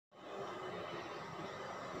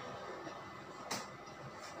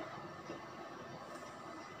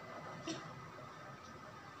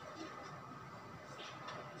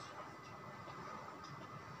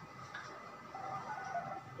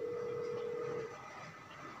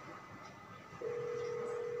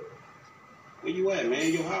Where you at,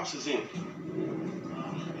 man? Your house is empty.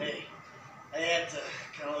 Hey, I had to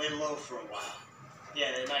kind of lay low for a while.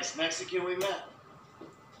 Yeah, that nice Mexican we met.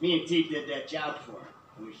 Me and T did that job for him,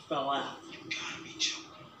 and we fell out. You gotta be joking.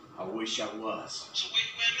 I wish I was. So where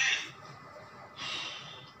you at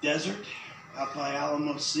now? Desert, out by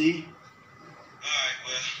Alamo Sea. Alright,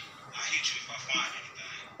 well, I'll hit you if I find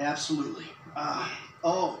anything. Absolutely.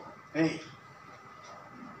 Oh, hey.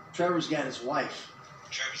 Trevor's got his wife.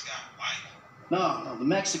 Trevor's got a wife? No, the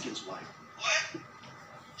Mexican's wife. What?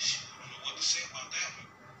 Shit, I don't know what to say about that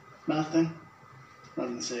one. Nothing.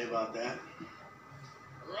 Nothing to say about that.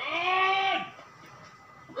 Run!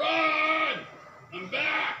 Run! I'm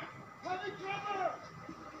back! Honey, Trevor!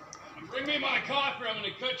 Bring me my coffee, I'm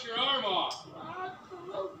gonna cut your arm off.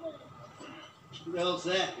 Absolutely. Who the hell's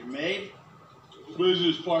that? Your maid?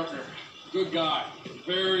 Business partner. Good guy.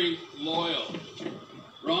 Very loyal.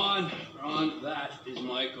 Ron, that is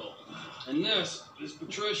Michael. And this is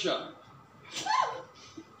Patricia.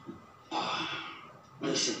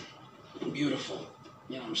 Listen, beautiful.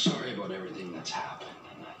 You know, I'm sorry about everything that's happened.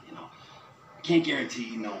 And, I can't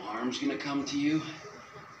guarantee no harm's gonna come to you.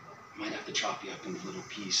 I might have to chop you up into little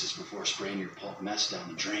pieces before spraying your pulp mess down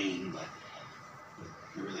the drain, but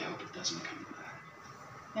I really hope it doesn't come to that.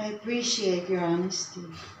 I appreciate your honesty.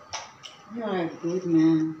 You are a good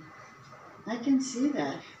man. I can see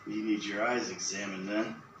that. You need your eyes examined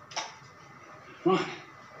then. Ron,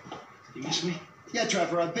 you miss me? Yeah,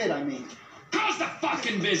 Trevor, a bit, I mean. How's the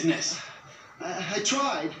fucking business? I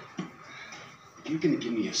tried. If you're gonna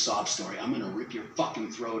give me a sob story, I'm gonna rip your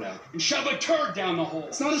fucking throat out. And shove a turd down the hole.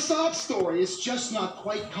 It's not a sob story. It's just not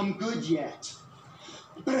quite come good yet.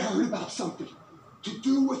 But I heard about something to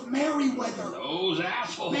do with Merriweather. Those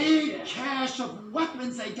assholes. Big cache of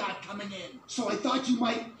weapons they got coming in. So I thought you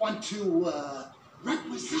might want to,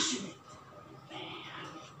 requisition it.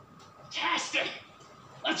 Fantastic.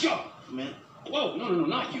 Let's go. Man, Whoa, no,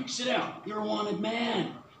 not you. Sit down. You're a wanted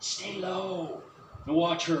man. Stay low. And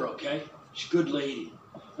watch her, okay? She's a good lady.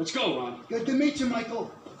 Let's go, Ron. Good to meet you,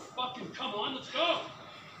 Michael. Fucking come on, let's go.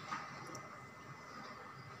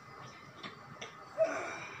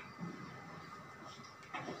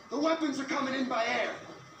 The weapons are coming in by air.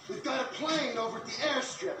 We've got a plane over at the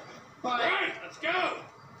airstrip. All right, let's go.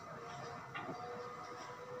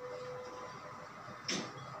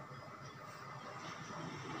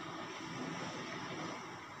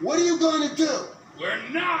 What are you going to do? We're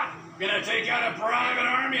not gonna take out a private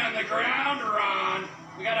army on the ground, Ron.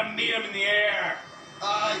 We gotta meet them in the air.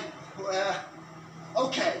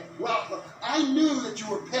 Okay. Well, look, I knew that you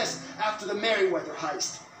were pissed after the Merriweather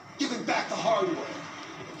heist. Giving back the hardware.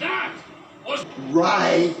 That was...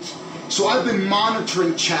 Right. So I've been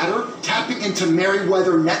monitoring chatter, tapping into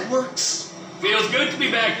Merriweather networks. Feels good to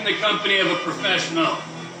be back in the company of a professional.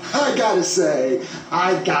 I gotta say,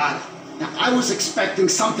 I got it. Now, I was expecting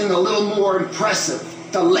something a little more impressive.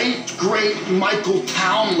 The late, great Michael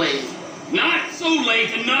Townley. Not so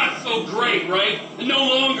late and not so great, right? And no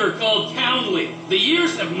longer called Townley. The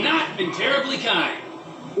years have not been terribly kind.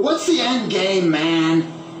 What's the end game,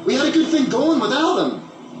 man? We had a good thing going without him.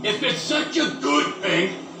 If it's such a good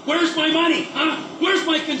thing, where's my money, huh? Where's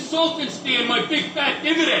my consultancy and my big fat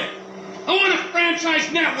dividend? I want a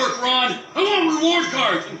franchise network, Ron. I want reward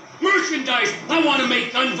cards and merchandise. I want to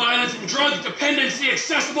make gun violence and drug dependency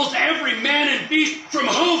accessible to every man and beast from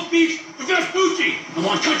Hove Beach to Vespucci. I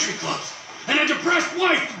want country clubs and a depressed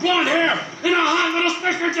wife with blonde hair and a hot little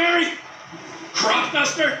secretary. Crop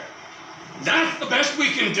duster? That's the best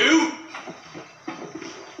we can do?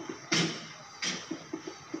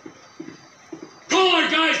 Call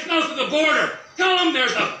our guys south of the border. Tell them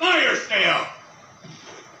there's a fire sale.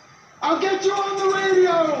 I'll get you on the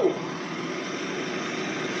radio!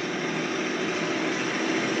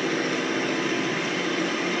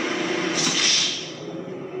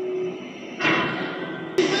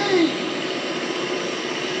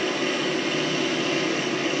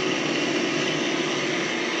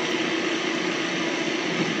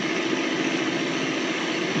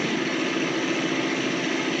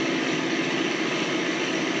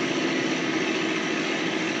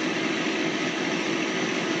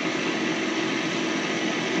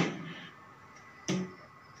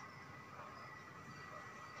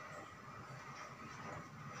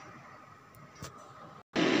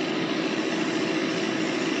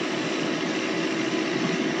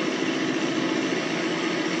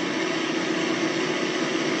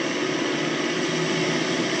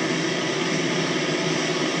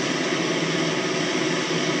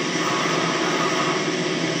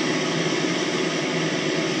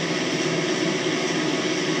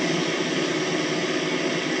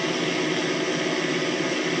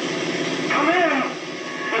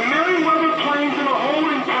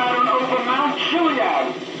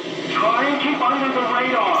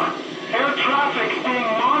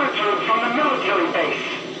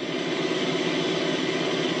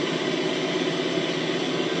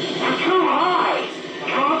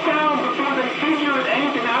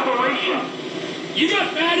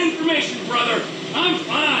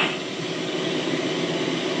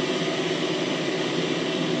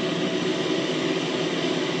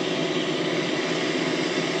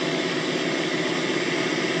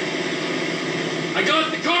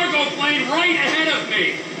 right ahead of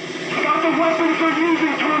me. Got the weapons they're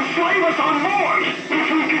using to enslave us on board. If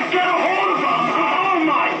we could get a hold of them, oh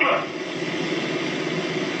my God.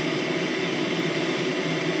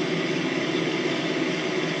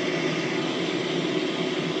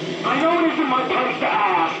 I know it isn't my place to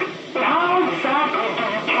ask, but how exactly do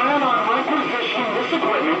you plan on requisitioning this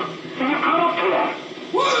equipment when you come up to that?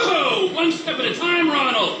 Whoa! One step at a time,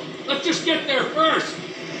 Ronald. Let's just get there first.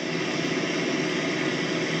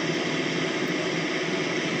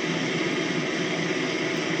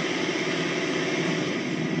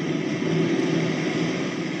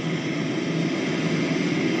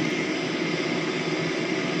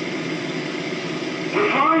 We're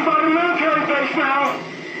flying by the military base now.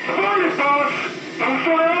 Avoid it, boss. Don't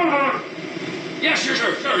fly over. Yeah, sure,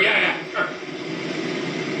 yeah, sure.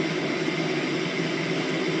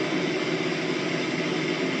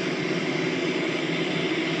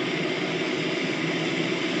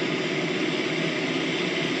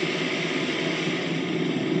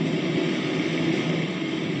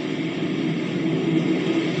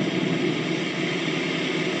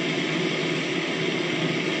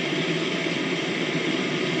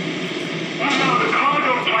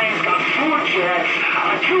 Jets,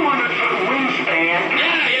 a 200-foot wingspan.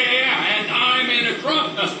 Yeah, and I'm in a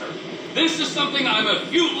crop duster. This is something I'm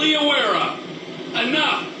acutely aware of.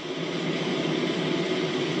 Enough.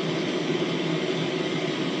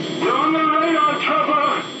 You're on the radar,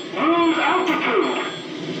 Trevor. Lose altitude.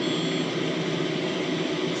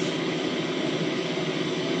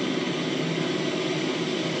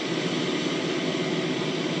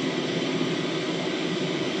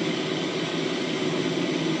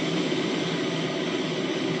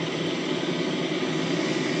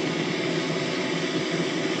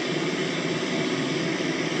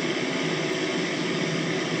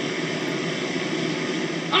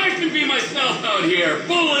 Be myself out here,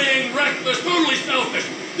 bullying, reckless, totally selfish,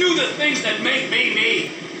 do the things that make me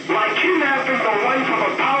me. Like kidnapping the wife of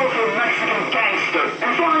a powerful Mexican gangster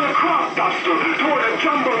and flying a crop duster toward a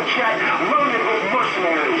jumbo jet loaded with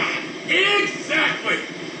mercenaries. Exactly.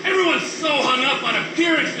 Everyone's so hung up on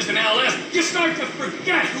appearances in LS, you start to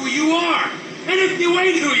forget who you are. And if you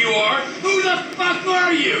ain't who you are, who the fuck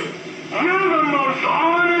are you? You're the most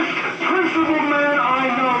honest, principled man I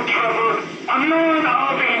know, Trevor. A man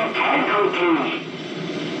of integrity.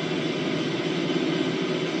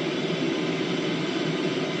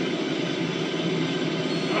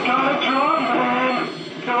 You got a job, man.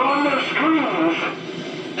 They're on their screens.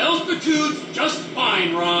 Altitude's just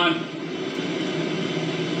fine, Ron.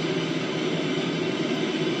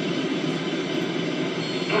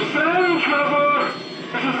 Descend, Trevor.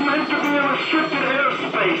 This is meant to be a restricted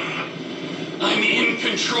airspace. I'm in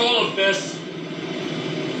control of this.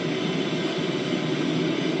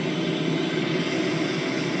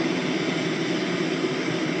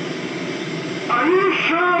 Are you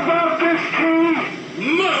sure about this,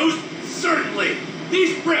 team? Most certainly.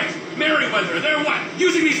 These bricks, Merryweather, they're what?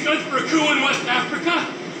 Using these guns for a coup in West Africa?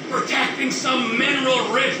 Protecting some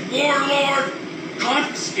mineral-rich warlord?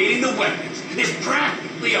 Confiscating the weapons is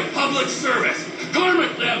practically a public service.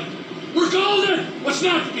 Karmically, we're golden. What's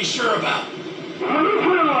not to be sure about? When you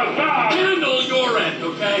put it like that... Handle your end,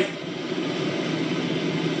 okay?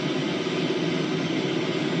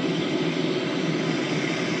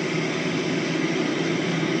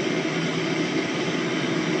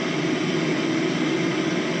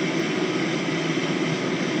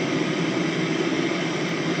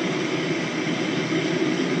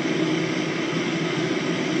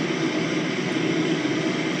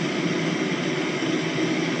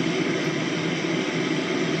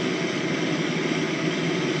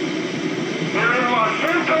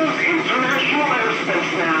 International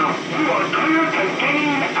airspace now. You are clear to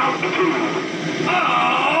gain altitude.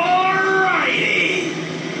 Alrighty!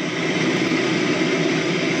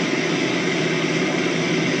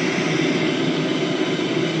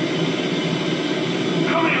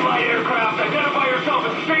 Come in, light aircraft. Identify yourself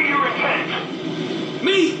and state your intent.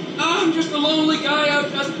 Me? I'm just a lonely guy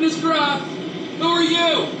out dusting his grub. Who are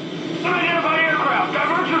you? Unidentified aircraft.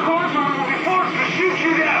 Divert your course or we will be forced to shoot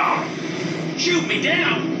you down. Shoot me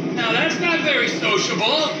down? Now that's not very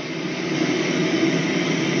sociable.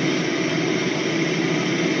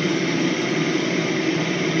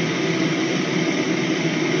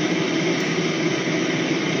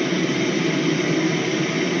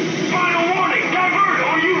 Final warning, divert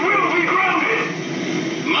or you will be grounded.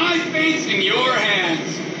 My fate's in your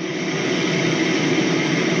hands.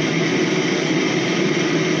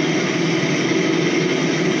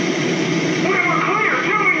 We are clear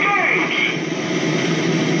to engage.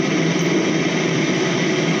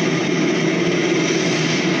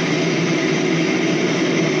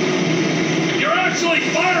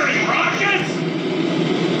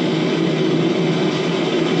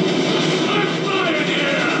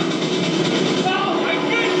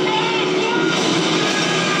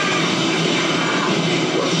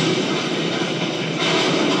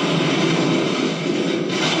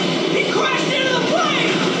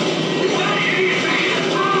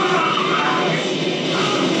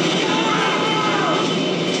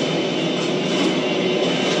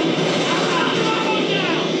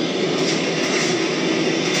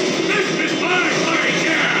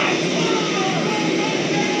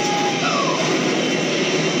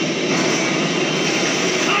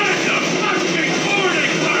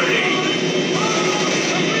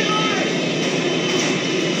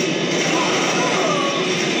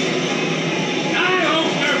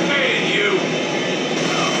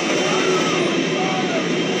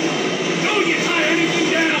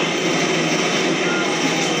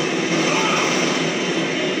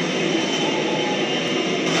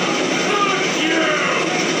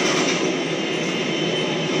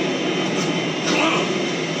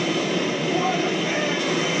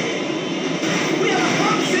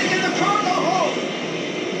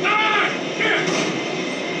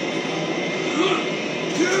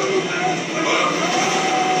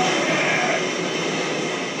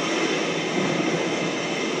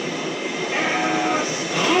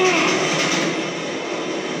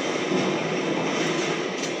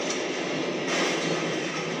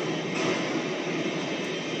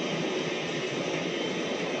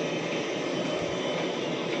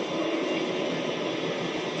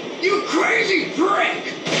 crazy prick!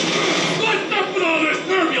 What's up with all this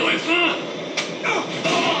turbulence, huh?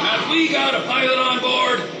 Have we got a pilot on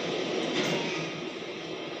board?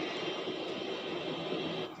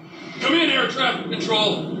 Come in, air traffic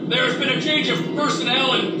control. There's been a change of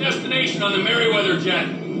personnel and destination on the Merriweather jet.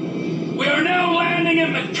 We are now landing at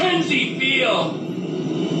Mackenzie Field.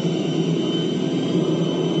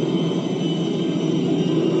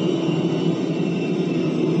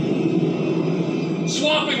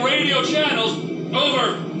 Swapping radio channels.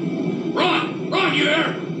 Over. Ron, you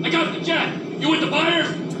there? I got the jet. You with the buyers?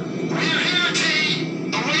 We're here,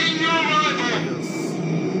 T. Awaiting your arrival.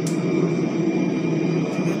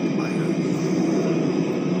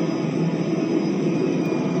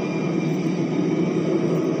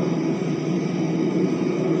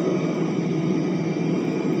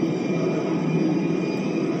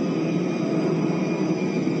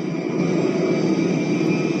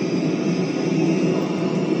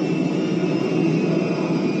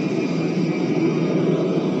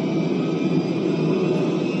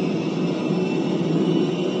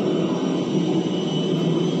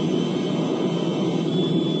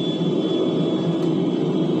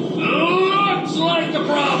 Looks like a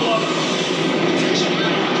problem.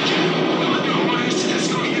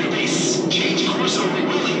 Change course or we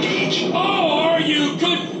will engage. Oh, are you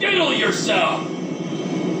good diddle yourself?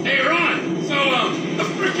 Hey, Ron, so, the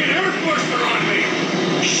frickin' Air Force are on me.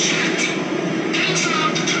 Shit! Gangster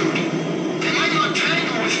altitude. They might not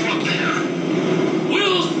tangle with you up there.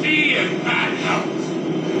 We'll see if that helps.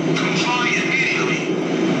 Comply immediately.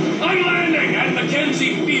 I'm landing at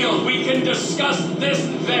Mackenzie Field. We can discuss this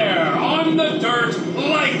there, on the dirt,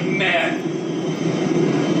 like men.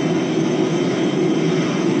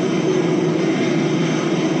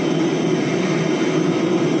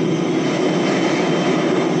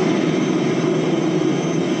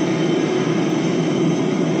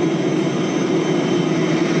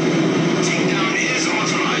 Takedown is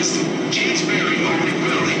authorized. Change bearing or we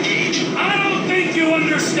will engage. I don't think you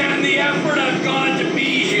understand the effort I've gone to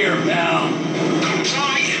be here, pal.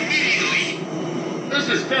 Comply immediately. This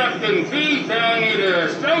is Captain T telling you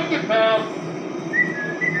to stroke it, pal.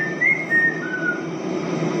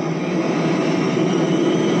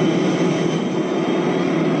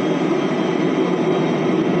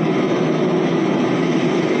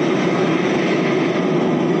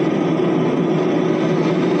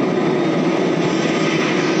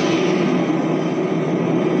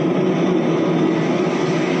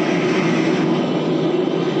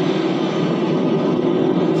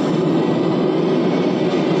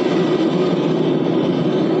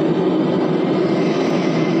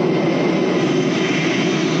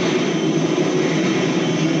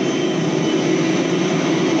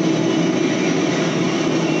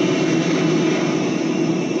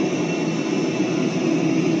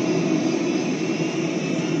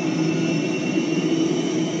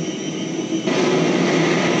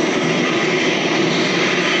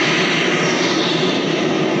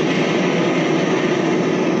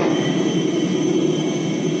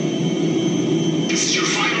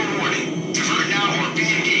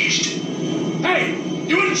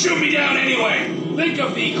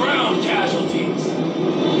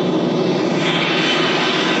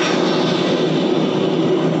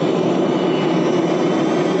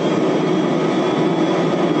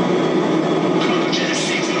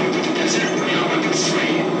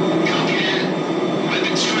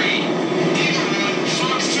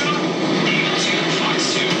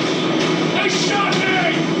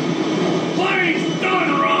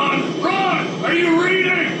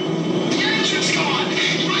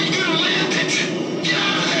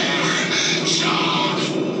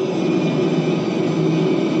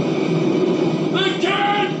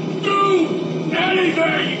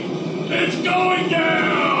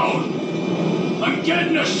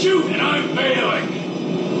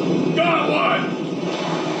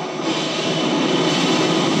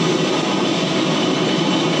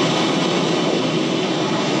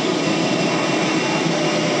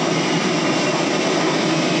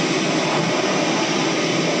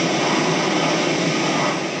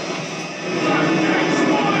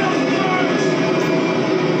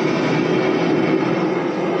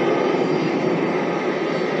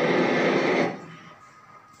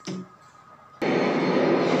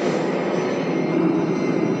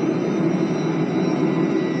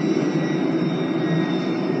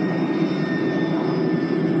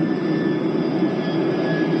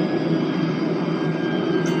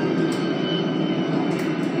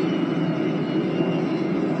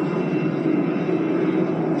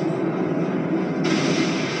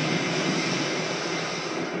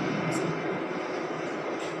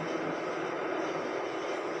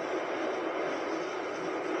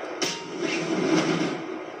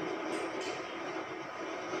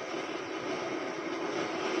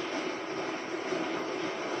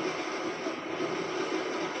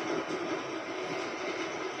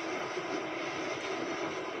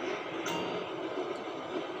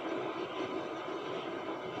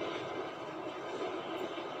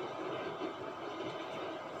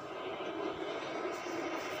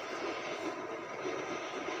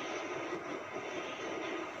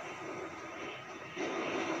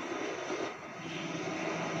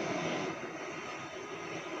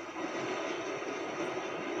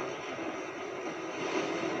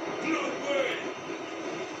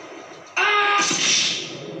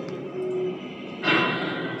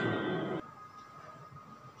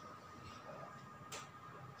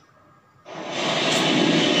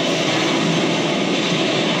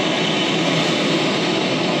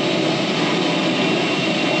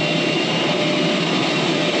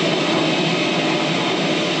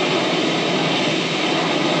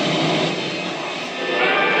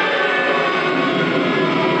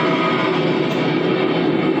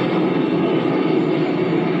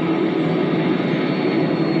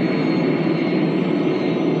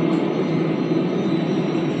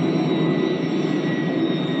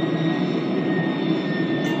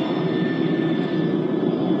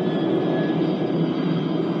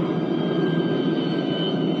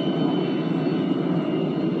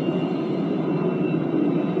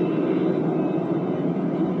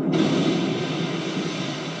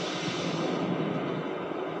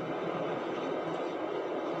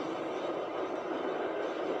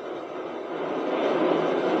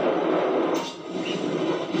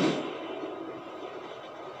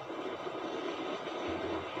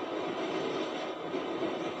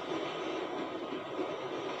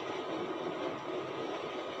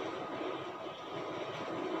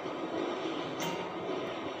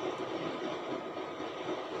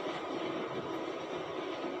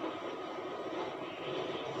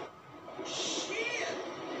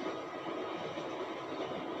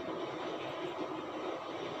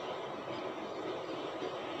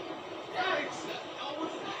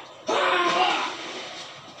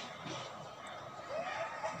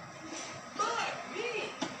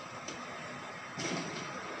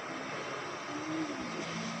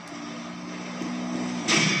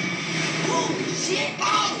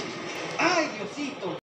 shit.